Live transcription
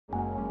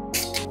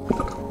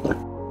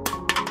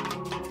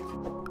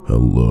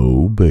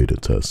Hello, beta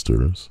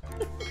testers.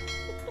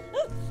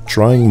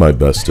 Trying my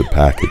best to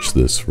package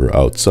this for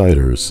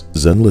outsiders,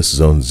 Zenless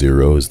Zone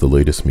Zero is the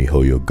latest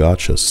MiHoYo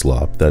gacha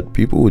slop that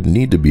people would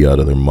need to be out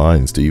of their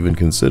minds to even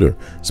consider,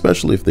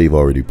 especially if they've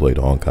already played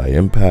Honkai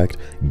Impact,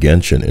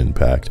 Genshin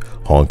Impact,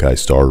 Honkai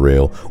Star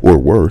Rail, or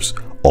worse,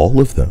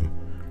 all of them.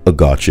 A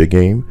gacha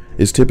game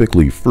is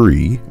typically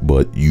free,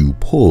 but you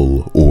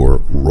pull or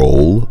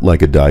roll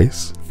like a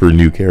dice for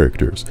new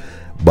characters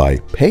by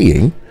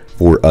paying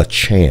for a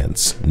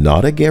chance,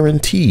 not a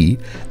guarantee,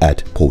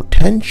 at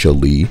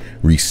potentially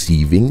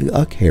receiving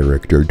a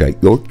character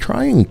that you're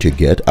trying to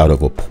get out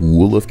of a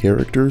pool of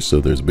characters,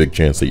 so there's a big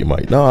chance that you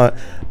might not,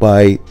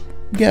 by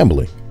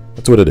gambling.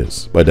 That's what it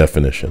is, by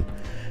definition.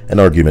 An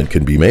argument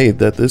can be made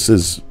that this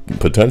is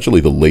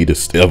potentially the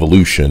latest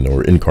evolution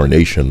or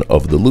incarnation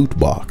of the loot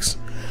box.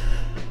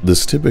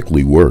 This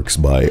typically works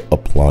by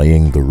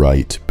applying the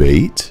right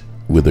bait.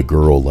 With a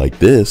girl like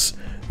this,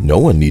 no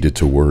one needed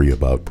to worry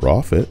about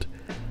profit.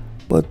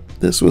 But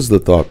this was the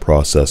thought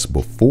process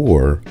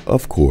before,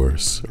 of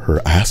course,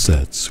 her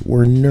assets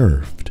were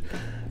nerfed.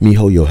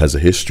 MiHoYo has a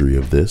history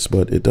of this,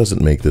 but it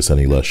doesn't make this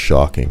any less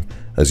shocking.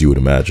 As you would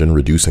imagine,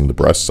 reducing the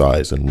breast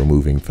size and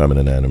removing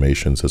feminine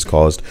animations has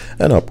caused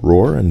an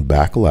uproar and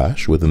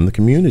backlash within the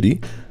community,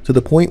 to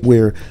the point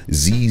where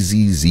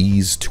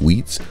ZZZ's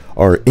tweets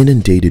are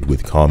inundated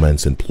with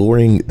comments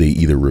imploring they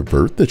either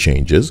revert the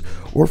changes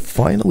or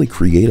finally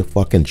create a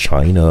fucking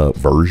China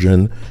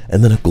version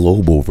and then a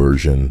global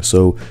version,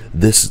 so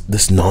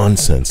this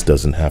nonsense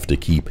doesn't have to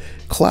keep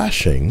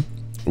clashing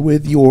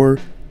with your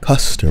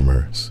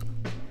customers.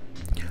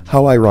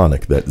 How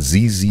ironic that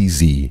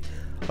ZZZ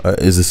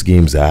is this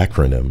game's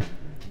acronym,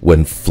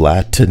 when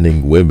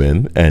flattening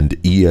women and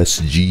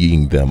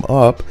ESGing them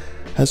up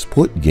has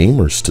put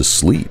gamers to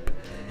sleep.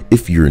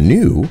 If you're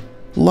new,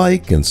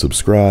 like and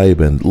subscribe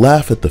and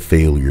laugh at the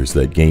failures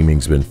that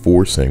gaming's been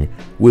forcing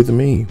with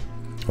me.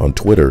 On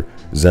Twitter,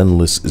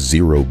 Zenless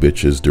Zero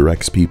Bitches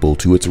directs people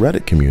to its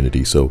Reddit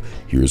community, so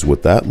here's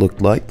what that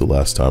looked like the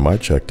last time I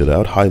checked it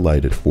out,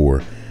 highlighted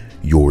for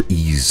your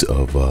ease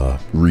of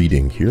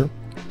reading here.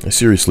 I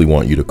seriously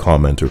want you to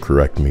comment or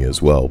correct me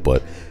as well,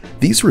 but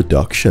these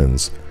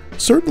reductions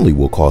certainly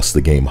will cost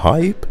the game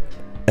hype,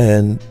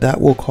 and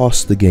that will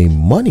cost the game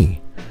money.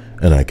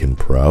 And I can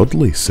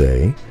proudly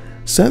say,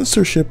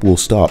 censorship will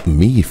stop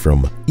me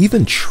from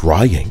even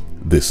trying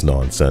this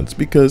nonsense,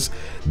 because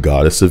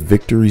Goddess of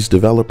Victory's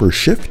developer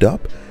Shift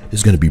Up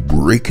is going to be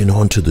breaking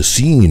onto the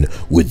scene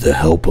with the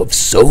help of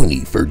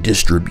Sony for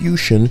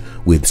distribution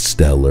with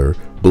Stellar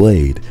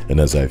Blade.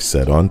 And as I've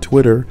said on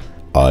Twitter,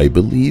 I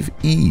believe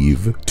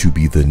Eve to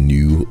be the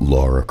new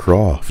Lara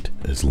Croft,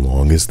 as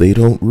long as they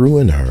don't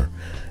ruin her.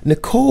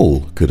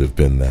 Nicole could have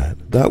been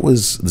that. That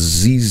was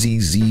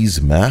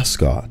ZZZ's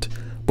mascot.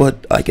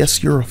 But I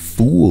guess you're a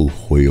fool,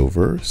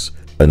 Hoyoverse.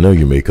 I know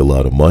you make a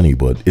lot of money,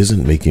 but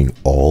isn't making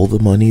all the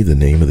money the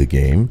name of the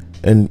game?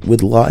 And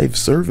with live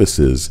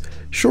services,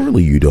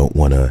 surely you don't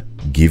want to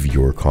give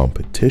your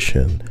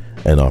competition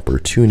an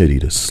opportunity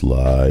to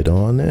slide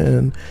on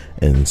in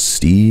and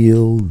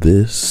steal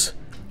this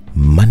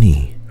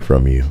money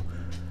from you.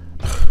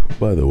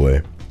 By the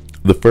way,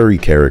 the furry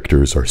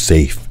characters are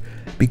safe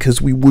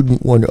because we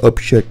wouldn't want to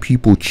upset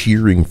people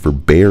cheering for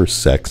bear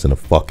sex in a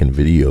fucking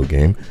video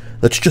game.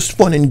 That's just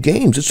fun in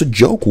games. It's a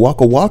joke.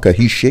 Waka Waka,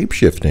 he's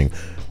shapeshifting,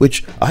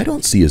 which I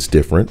don't see as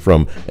different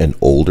from an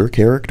older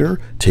character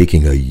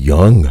taking a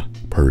young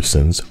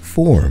person's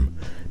form,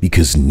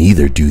 because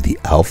neither do the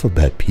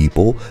alphabet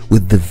people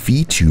with the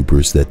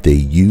VTubers that they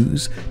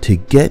use to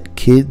get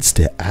kids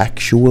to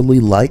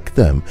actually like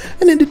them.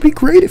 And it'd be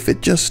great if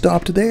it just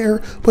stopped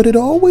there, but it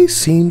always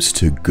seems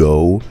to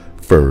go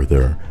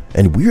further,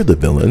 and we're the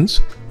villains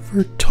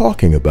for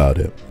talking about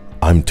it.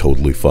 I'm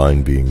totally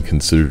fine being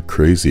considered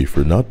crazy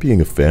for not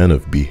being a fan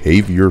of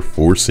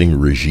behavior-forcing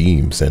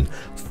regimes and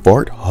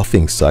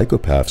fart-huffing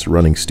psychopaths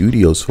running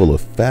studios full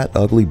of fat,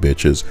 ugly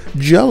bitches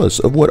jealous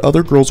of what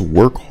other girls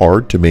work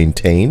hard to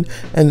maintain,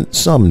 and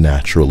some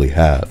naturally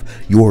have.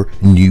 Your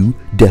new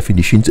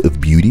definitions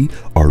of beauty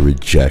are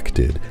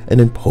rejected,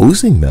 and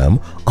imposing them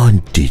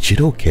on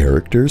digital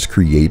characters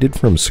created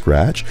from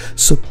scratch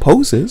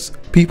supposes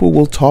people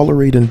will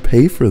tolerate and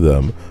pay for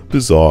them.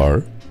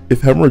 Bizarre.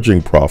 If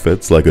hemorrhaging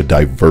profits like a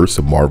diverse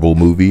Marvel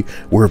movie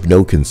were of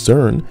no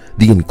concern,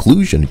 the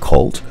inclusion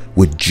cult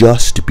would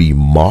just be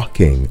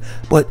mocking.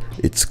 But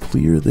it's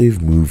clear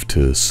they've moved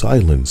to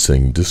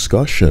silencing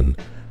discussion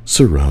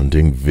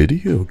surrounding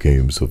video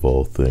games of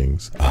all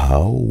things.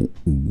 How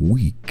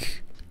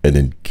weak and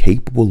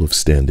incapable of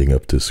standing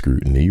up to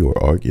scrutiny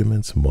your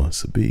arguments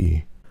must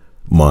be.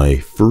 My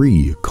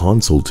free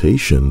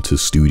consultation to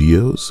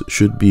studios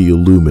should be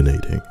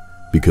illuminating,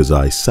 because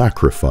I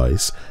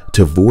sacrifice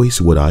to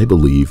voice what I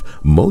believe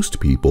most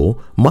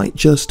people might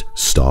just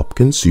stop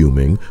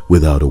consuming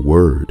without a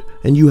word,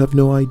 and you have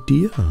no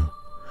idea.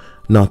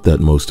 Not that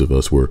most of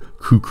us were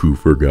cuckoo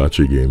for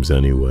gacha games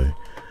anyway.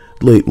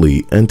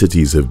 Lately,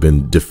 entities have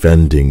been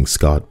defending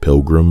Scott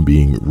Pilgrim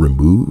being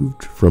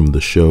removed from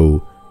the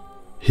show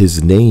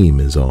his name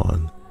is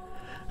on,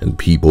 and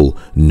people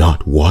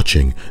not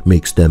watching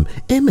makes them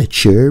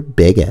immature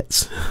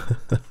bigots.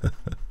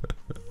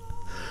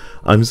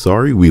 I'm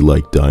sorry we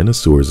like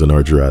dinosaurs in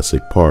our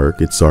Jurassic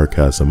Park. It's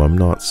sarcasm. I'm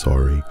not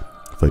sorry.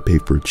 If I pay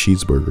for a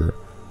cheeseburger,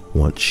 I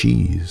want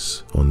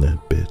cheese on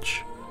that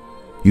bitch.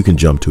 You can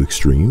jump to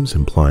extremes,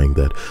 implying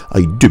that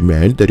I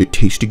demand that it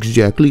taste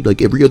exactly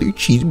like every other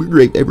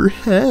cheeseburger I've ever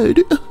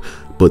had.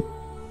 But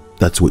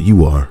that's what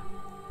you are.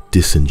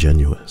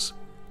 Disingenuous.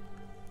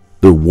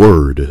 The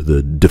word,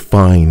 the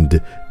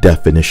defined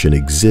definition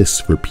exists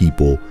for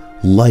people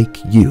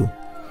like you.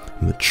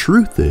 And the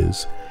truth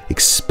is,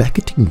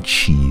 expecting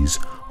cheese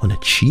on a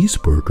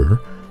cheeseburger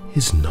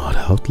is not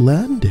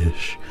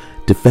outlandish.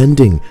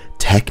 Defending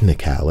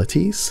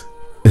technicalities?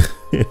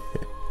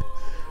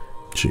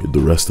 The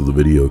rest of the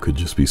video could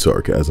just be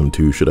sarcasm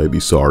too. Should I be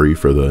sorry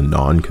for the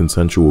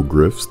non-consensual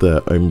grifts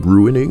that I'm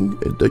ruining,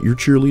 that you're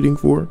cheerleading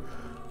for?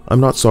 I'm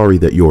not sorry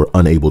that you're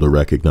unable to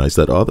recognize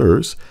that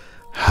others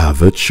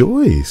have a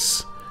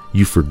choice.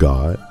 You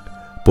forgot.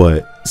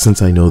 But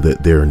since I know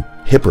that they're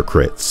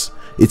hypocrites,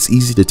 it's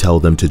easy to tell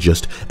them to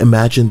just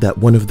imagine that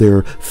one of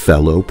their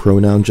fellow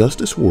pronoun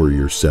justice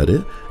warriors said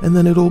it, and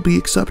then it'll be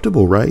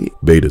acceptable, right?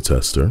 Beta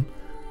tester.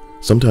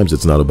 Sometimes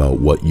it's not about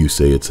what you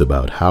say, it's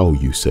about how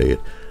you say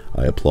it.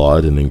 I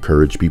applaud and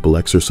encourage people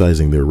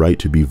exercising their right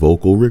to be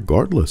vocal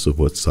regardless of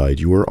what side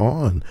you are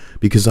on,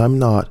 because I'm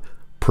not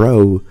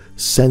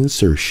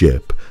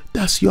pro-censorship.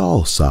 That's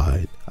y'all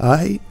side.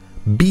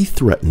 Be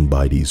threatened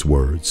by these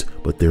words,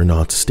 but they're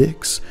not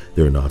sticks,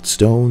 they're not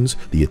stones.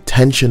 The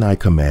attention I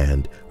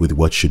command with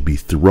what should be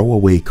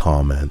throwaway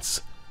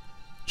comments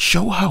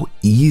show how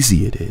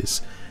easy it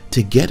is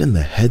to get in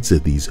the heads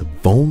of these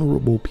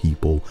vulnerable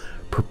people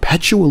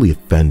perpetually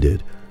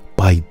offended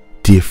by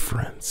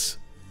difference,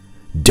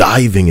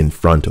 diving in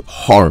front of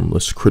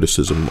harmless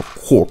criticism of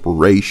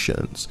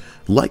corporations.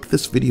 Like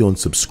this video and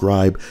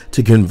subscribe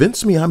to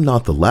convince me I'm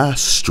not the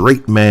last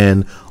straight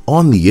man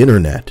on the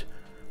internet.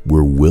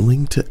 We're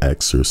willing to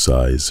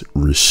exercise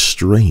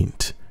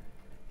restraint.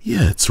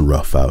 Yeah, it's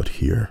rough out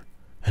here,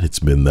 and it's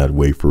been that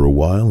way for a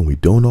while, and we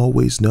don't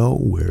always know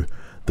where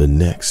the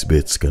next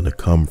bit's gonna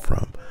come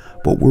from,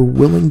 but we're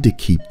willing to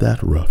keep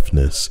that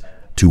roughness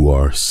to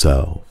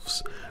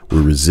ourselves.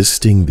 We're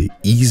resisting the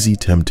easy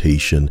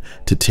temptation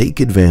to take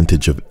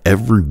advantage of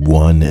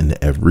everyone and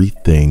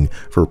everything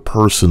for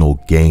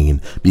personal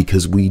gain,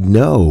 because we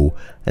know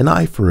an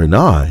eye for an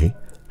eye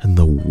and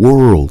the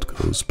world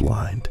goes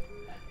blind.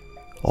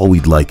 All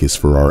we'd like is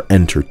for our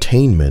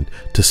entertainment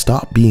to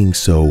stop being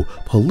so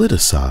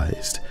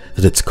politicized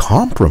that it's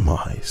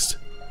compromised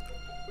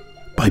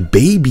by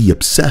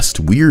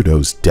baby-obsessed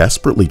weirdos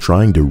desperately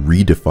trying to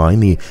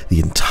redefine the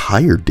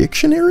entire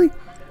dictionary.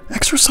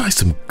 Exercise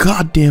some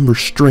goddamn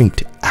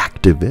restraint,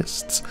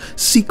 activists.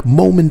 Seek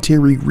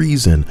momentary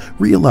reason.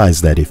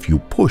 Realize that if you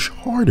push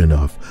hard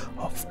enough,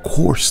 of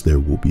course there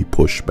will be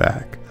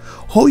pushback.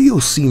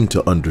 Hoyo seem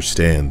to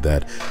understand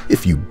that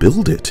if you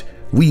build it,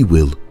 we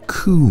will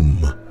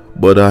come.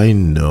 But I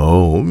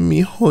know,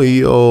 mi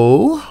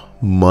Hoyo,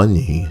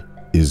 money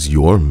is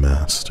your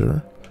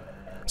master.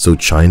 So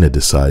China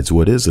decides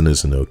what is and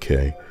isn't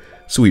okay.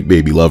 Sweet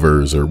baby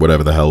lovers, or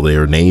whatever the hell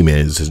their name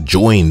is,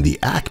 join the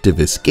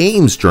activist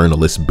games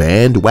journalist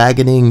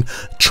bandwagoning,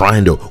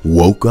 trying to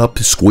woke up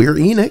Square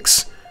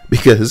Enix.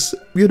 Because,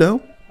 you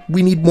know,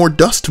 we need more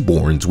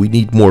Dustborns, we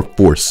need more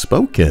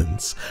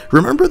Forspokens.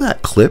 Remember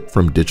that clip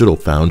from Digital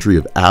Foundry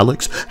of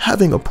Alex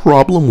having a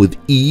problem with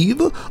Eve?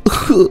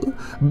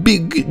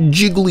 Big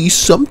jiggly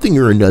something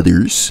or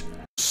another's.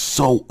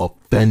 So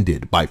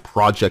offended by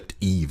Project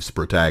Eve's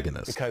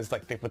protagonist. Because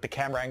like with the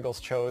camera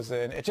angles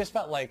chosen, it just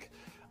felt like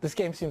this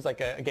game seems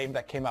like a game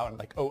that came out in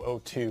like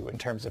 002 in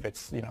terms of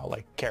its, you know,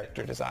 like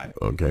character design.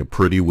 Okay,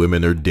 pretty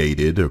women are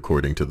dated,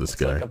 according to this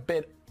guy. Like a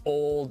bit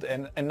old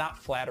and not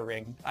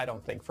flattering, I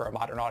don't think, for a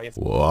modern audience.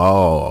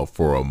 Wow,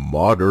 for a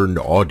modern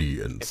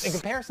audience. In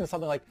comparison to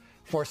something like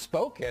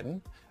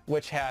Forspoken,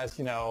 which has,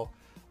 you know,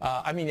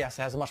 I mean, yes,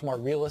 it has a much more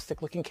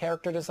realistic looking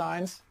character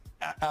designs.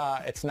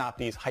 It's not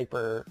these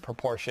hyper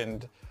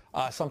proportioned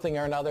something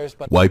or another's,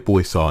 but White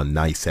boy saw a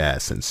nice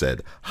ass and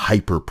said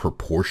hyper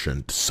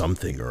proportioned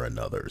something or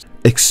another's.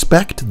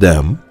 Expect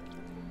them,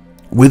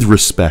 with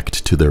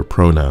respect to their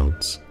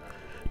pronouns,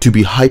 to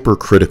be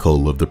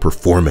hypercritical of the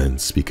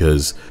performance,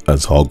 because,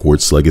 as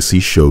Hogwarts Legacy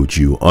showed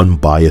you,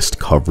 unbiased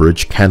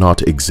coverage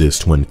cannot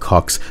exist when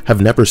cucks have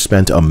never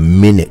spent a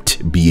minute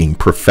being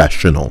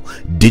professional.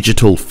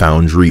 Digital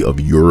Foundry of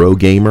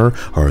Eurogamer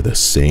are the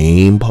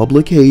same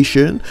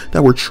publication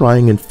that were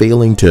trying and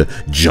failing to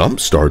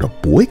jumpstart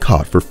a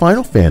boycott for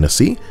Final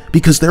Fantasy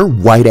because their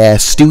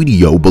white-ass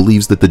studio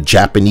believes that the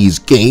Japanese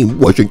game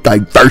wasn't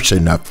diverse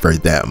enough for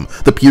them.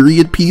 The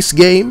period piece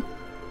game?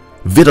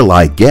 Vital,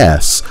 I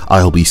guess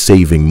I'll be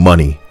saving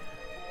money,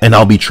 and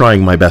I'll be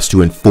trying my best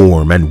to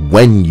inform, and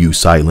when you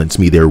silence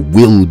me, there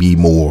will be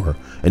more.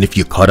 And if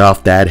you cut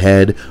off that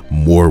head,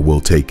 more will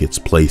take its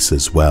place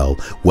as well.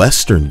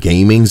 Western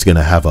gaming's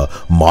gonna have a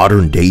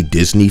modern-day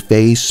Disney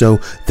phase, so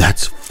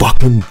that's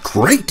fucking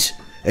great.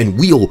 and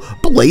we'll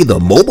play the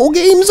mobile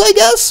games, I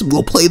guess?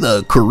 We'll play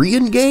the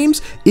Korean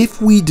games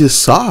if we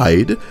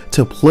decide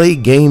to play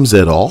games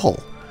at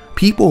all.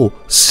 People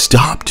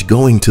stopped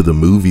going to the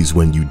movies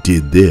when you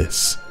did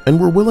this, and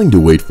we're willing to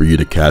wait for you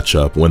to catch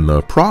up when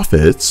the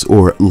profits,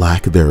 or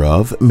lack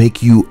thereof,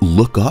 make you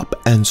look up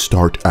and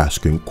start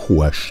asking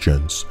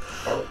questions.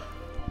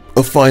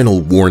 A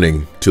final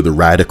warning to the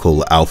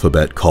radical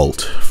alphabet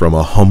cult from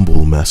a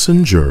humble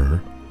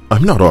messenger.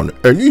 I'm not on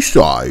any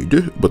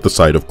side but the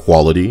side of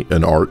quality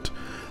and art.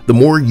 The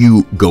more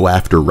you go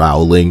after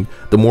Rowling,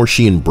 the more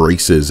she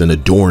embraces and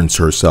adorns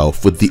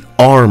herself with the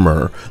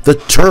armor, the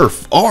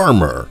turf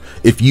armor.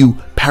 If you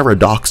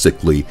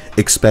paradoxically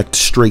expect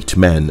straight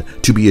men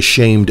to be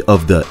ashamed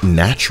of the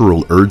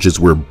natural urges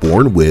we're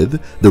born with,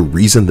 the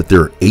reason that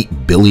there are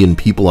 8 billion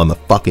people on the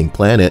fucking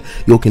planet,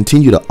 you'll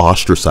continue to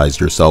ostracize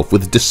yourself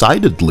with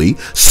decidedly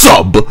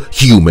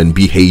subhuman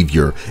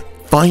behavior.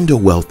 Find a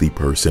wealthy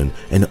person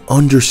and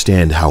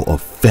understand how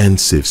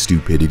offensive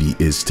stupidity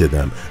is to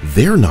them.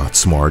 They're not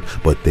smart,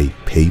 but they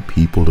pay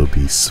people to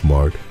be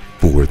smart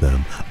for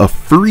them. A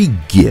free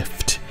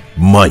gift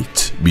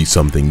might be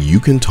something you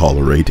can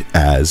tolerate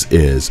as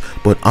is,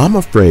 but I'm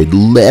afraid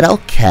little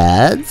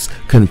kids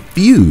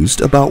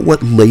confused about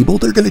what label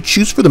they're going to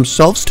choose for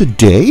themselves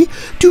today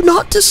do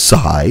not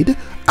decide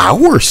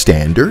our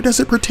standard as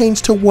it pertains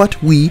to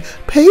what we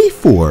pay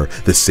for.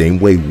 The same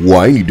way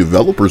whiny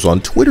developers on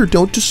Twitter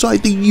don't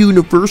decide the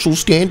universal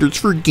standards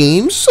for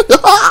games.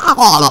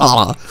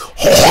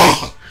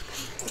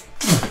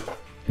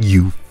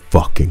 You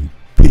fucking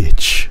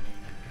bitch.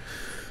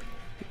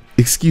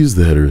 Excuse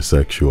the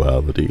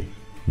heterosexuality.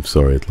 I'm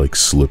sorry it like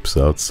slips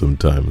out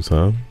sometimes,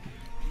 huh?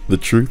 The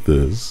truth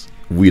is,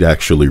 we'd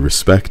actually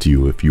respect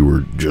you if you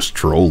were just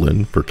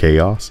trolling for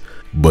chaos.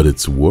 But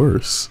it's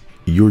worse.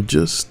 You're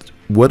just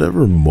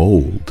whatever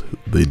mold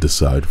they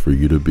decide for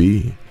you to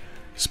be.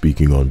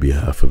 Speaking on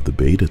behalf of the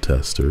beta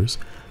testers,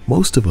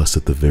 most of us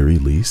at the very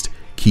least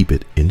keep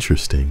it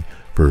interesting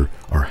for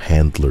our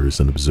handlers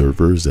and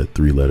observers at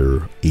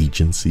 3-letter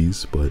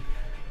agencies, but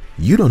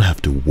you don't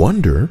have to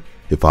wonder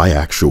if I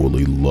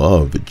actually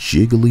love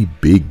jiggly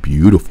big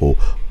beautiful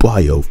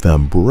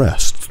biofem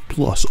breasts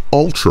plus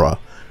ultra,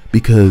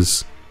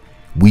 because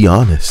we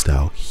honest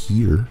out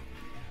here,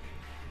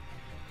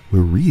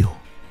 we're real.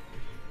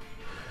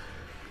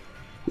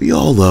 We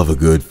all love a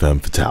good femme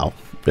fatale,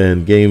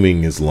 and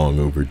gaming is long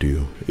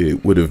overdue.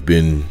 It would have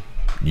been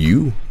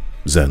you,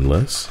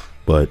 Zenless,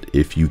 but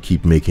if you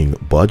keep making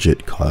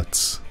budget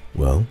cuts,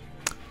 well,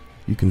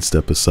 you can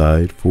step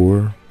aside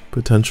for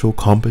potential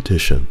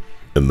competition.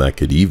 And that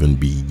could even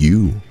be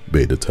you,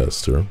 beta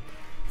tester.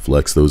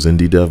 Flex those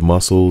indie dev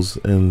muscles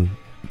and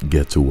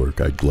get to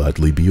work. I'd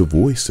gladly be a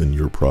voice in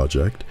your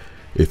project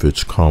if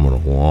it's coming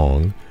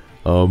along.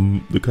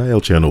 The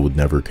Kyle channel would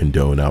never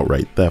condone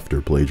outright theft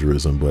or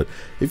plagiarism, but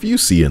if you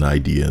see an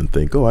idea and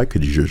think, oh, I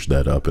could zhuzh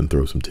that up and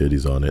throw some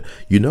titties on it,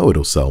 you know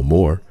it'll sell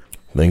more.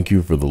 Thank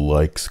you for the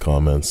likes,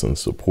 comments, and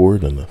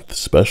support, and a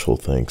special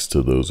thanks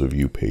to those of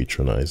you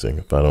patronizing.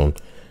 If I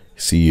don't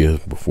see you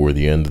before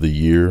the end of the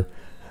year,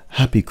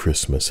 Happy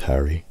Christmas,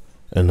 Harry,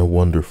 and a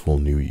wonderful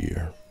new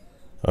year.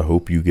 I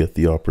hope you get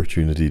the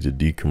opportunity to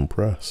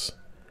decompress,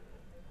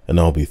 and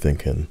I'll be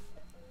thinking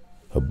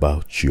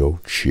about your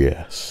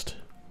chest.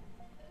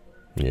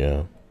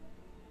 Yeah.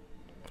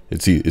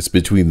 It's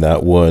between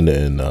that one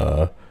and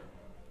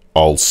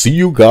I'll see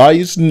you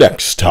guys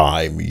next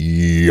time.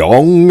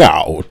 Young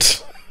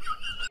out.